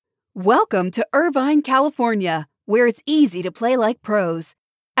Welcome to Irvine, California, where it's easy to play like pros.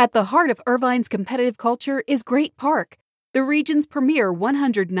 At the heart of Irvine's competitive culture is Great Park, the region's premier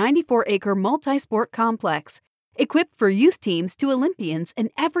 194-acre multi-sport complex, equipped for youth teams to Olympians and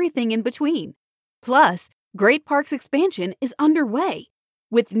everything in between. Plus, Great Park's expansion is underway.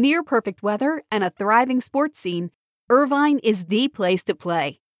 With near-perfect weather and a thriving sports scene, Irvine is the place to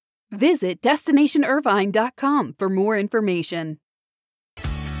play. Visit DestinationIrvine.com for more information.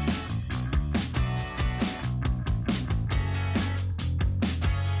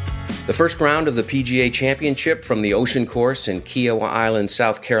 The first round of the PGA Championship from the Ocean Course in Kiawah Island,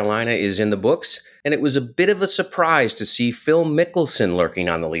 South Carolina is in the books, and it was a bit of a surprise to see Phil Mickelson lurking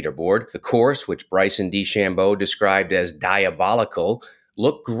on the leaderboard. The course, which Bryson DeChambeau described as diabolical,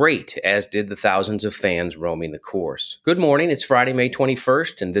 looked great, as did the thousands of fans roaming the course. Good morning, it's Friday, May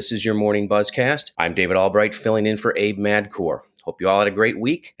 21st, and this is your Morning Buzzcast. I'm David Albright, filling in for Abe Madkour. Hope you all had a great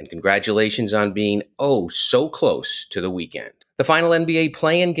week, and congratulations on being so close to the weekend. The final NBA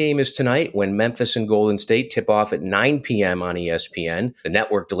play-in game is tonight when Memphis and Golden State tip off at 9 p.m. on ESPN. The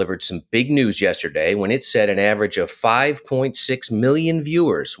network delivered some big news yesterday when it said an average of 5.6 million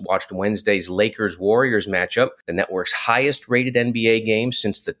viewers watched Wednesday's Lakers-Warriors matchup, the network's highest-rated NBA game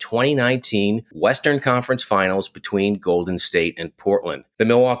since the 2019 Western Conference Finals between Golden State and Portland. The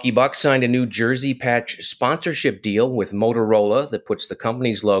Milwaukee Bucks signed a new jersey patch sponsorship deal with Motorola that puts the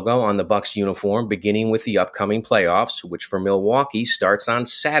company's logo on the Bucks uniform beginning with the upcoming playoffs, which for Milwaukee starts on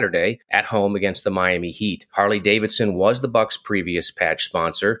Saturday at home against the Miami Heat. Harley-Davidson was the Bucks' previous patch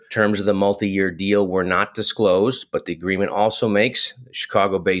sponsor. Terms of the multi-year deal were not disclosed, but the agreement also makes the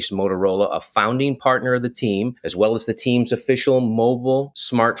Chicago-based Motorola a founding partner of the team, as well as the team's official mobile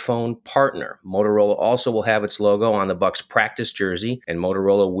smartphone partner. Motorola also will have its logo on the Bucks' practice jersey, and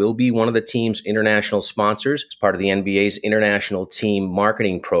Motorola will be one of the team's international sponsors as part of the NBA's International Team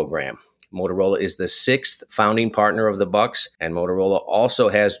Marketing Program. Motorola is the sixth founding partner of the Bucks, and Motorola also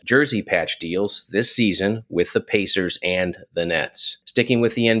has jersey patch deals this season with the Pacers and the Nets. Sticking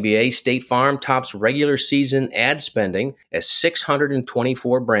with the NBA, State Farm tops regular season ad spending as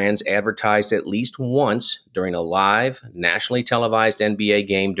 624 brands advertised at least once during a live, nationally televised NBA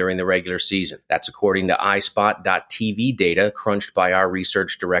game during the regular season. That's according to iSpot.tv data crunched by our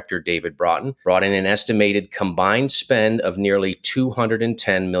research director, David Broughton, brought in an estimated combined spend of nearly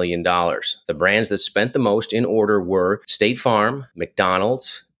 $210 million. The brands that spent the most in order were State Farm,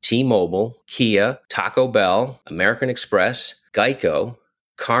 McDonald's, T-Mobile, Kia, Taco Bell, American Express, Geico,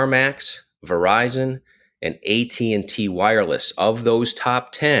 CarMax, Verizon, and AT&T Wireless. Of those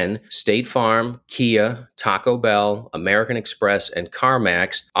top 10, State Farm, Kia, Taco Bell, American Express, and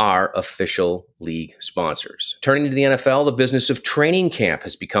CarMax are official league sponsors. Turning to the NFL, the business of training camp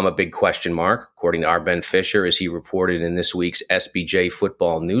has become a big question mark, according to our Ben Fisher, as he reported in this week's SBJ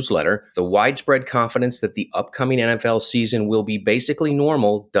football newsletter. The widespread confidence that the upcoming NFL season will be basically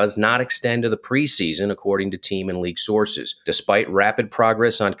normal does not extend to the preseason, according to team and league sources. Despite rapid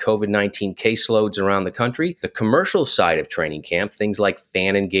progress on COVID-19 caseloads around the country, the commercial side of training camp, things like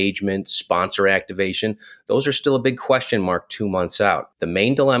fan engagement, sponsor activation, those are still a big question mark 2 months out. The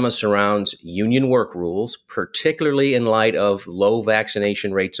main dilemma surrounds union work rules, particularly in light of low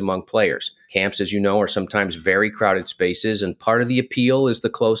vaccination rates among players. Camps, as you know, are sometimes very crowded spaces, and part of the appeal is the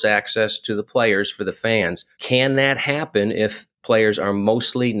close access to the players for the fans. Can that happen if players are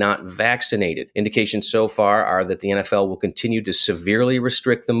mostly not vaccinated? Indications so far are that the NFL will continue to severely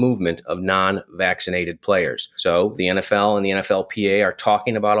restrict the movement of non-vaccinated players. So the NFL and the NFLPA are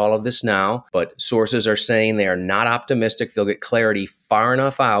talking about all of this now, but sources are saying they are not optimistic they'll get clarity far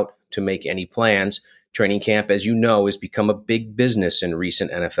enough out to make any plans. Training camp, as you know, has become a big business in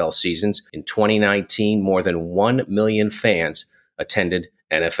recent NFL seasons. In 2019, more than 1 million fans attended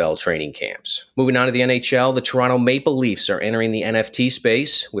NFL training camps. Moving on to the NHL, the Toronto Maple Leafs are entering the NFT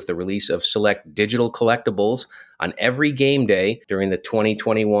space with the release of select digital collectibles on every game day during the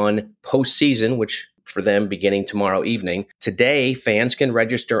 2021 postseason, which for them beginning tomorrow evening. Today, fans can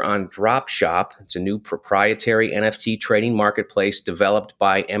register on Drop Shop. It's a new proprietary NFT trading marketplace developed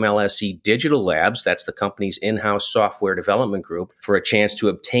by MLSE Digital Labs. That's the company's in-house software development group, for a chance to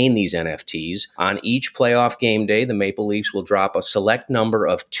obtain these NFTs. On each playoff game day, the Maple Leafs will drop a select number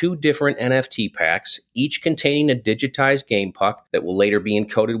of 2 different NFT packs, each containing a digitized game puck that will later be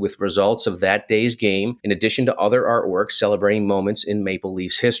encoded with results of that day's game, in addition to other artwork celebrating moments in Maple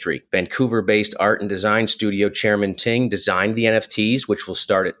Leafs history. Vancouver-based art and design studio Chairman Ting designed the NFTs, which will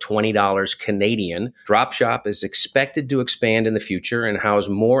start at $20 Canadian. Dropshop is expected to expand in the future and house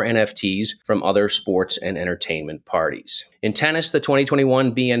more NFTs from other sports and entertainment parties. In tennis, the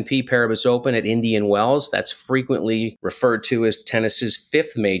 2021 BNP Paribas Open at Indian Wells, that's frequently referred to as tennis's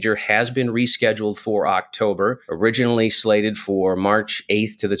fifth major, has been rescheduled for October. Originally slated for March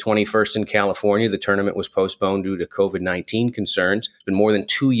 8th to the 21st in California, the tournament was postponed due to COVID-19 concerns. It's been more than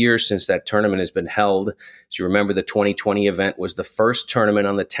 2 years since that tournament has been held. As you remember, the 2020 event was the first tournament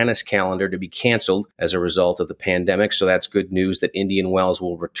on the tennis calendar to be canceled as a result of the pandemic, so that's good news that Indian Wells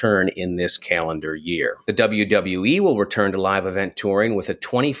will return in this calendar year. The WWE will return to live event touring with a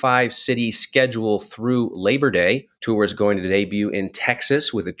 25-city schedule through Labor Day. Tour is going to debut in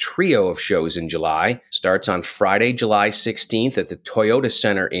Texas with a trio of shows in July. Starts on Friday, July 16th at the Toyota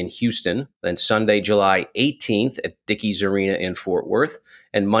Center in Houston, then Sunday, July 18th at Dickies Arena in Fort Worth,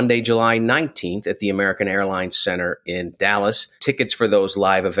 and Monday, July 19th at the American Airlines Center in Dallas. Tickets for those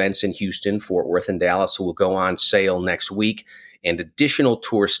live events in Houston, Fort Worth, and Dallas will go on sale next week, and additional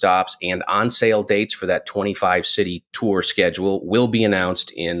tour stops and on-sale dates for that 25-city tour schedule will be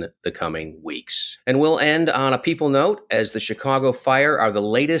announced in the coming weeks. And we'll end on a people note, as the Chicago Fire are the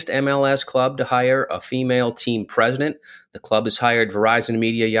latest MLS club to hire a female team president. The club has hired Verizon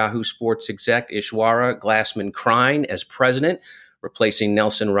Media Yahoo Sports exec Ishwara Glassman-Krein as president, replacing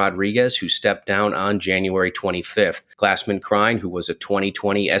Nelson Rodriguez, who stepped down on January 25th. Glassman-Krein, who was a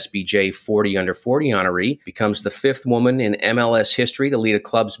 2020 SBJ 40 under 40 honoree, becomes the fifth woman in MLS history to lead a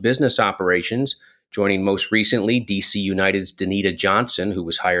club's business operations, joining most recently DC United's Danita Johnson, who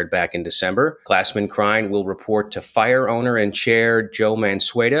was hired back in December. Glassman-Krein will report to Fire owner and chair Joe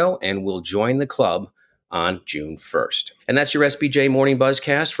Mansueto and will join the club on June 1st. And that's your SBJ Morning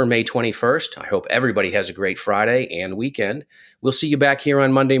Buzzcast for May 21st. I hope everybody has a great Friday and weekend. We'll see you back here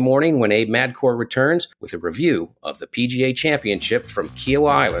on Monday morning when Abe Madkour returns with a review of the PGA Championship from Kiowa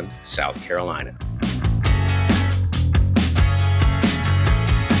Island, South Carolina.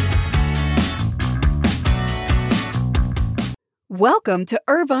 Welcome to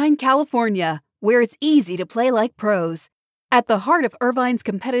Irvine, California, where it's easy to play like pros. At the heart of Irvine's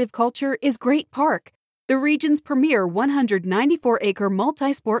competitive culture is Great Park, the region's premier 194-acre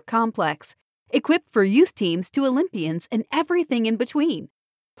multi-sport complex, equipped for youth teams to Olympians and everything in between.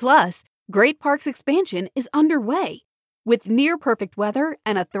 Plus, Great Park's expansion is underway. With near-perfect weather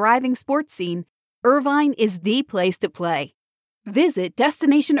and a thriving sports scene, Irvine is the place to play. Visit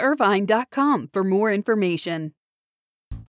DestinationIrvine.com for more information.